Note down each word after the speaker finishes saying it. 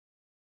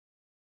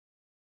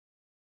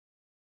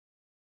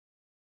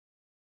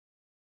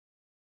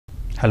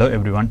Hello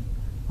everyone,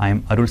 I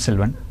am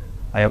Arulselvan.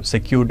 I have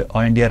secured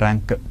All India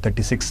rank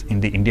 36 in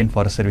the Indian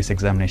Forest Service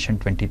Examination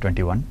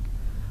 2021.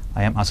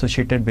 I am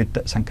associated with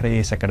Shankar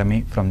IAS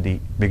Academy from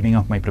the beginning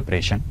of my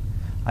preparation.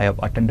 I have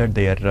attended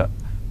their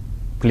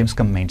prelims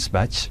cum mains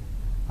batch.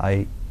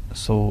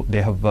 So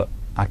they have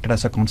acted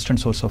as a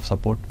constant source of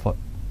support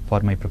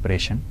for my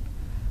preparation.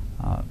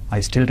 I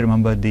still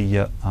remember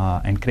the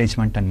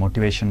encouragement and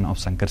motivation of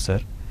Shankar sir.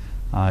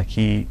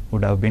 He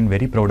would have been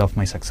very proud of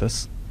my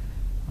success.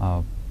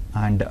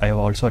 And I have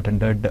also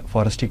attended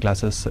forestry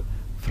classes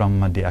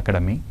from the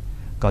academy.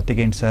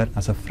 Karthikeyan sir,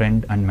 as a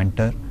friend and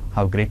mentor,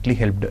 have greatly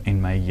helped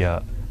in my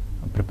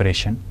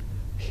preparation.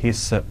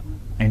 His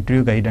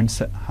interview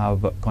guidance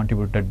have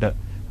contributed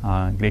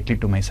greatly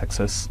to my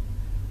success.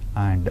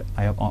 And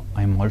I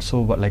am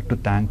also like to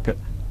thank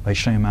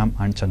Vaishnavi ma'am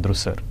and Chandru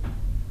sir.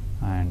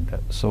 And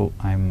so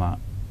I am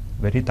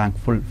very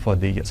thankful for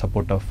the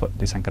support of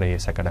the Shankar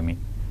IAS Academy.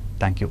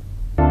 Thank you.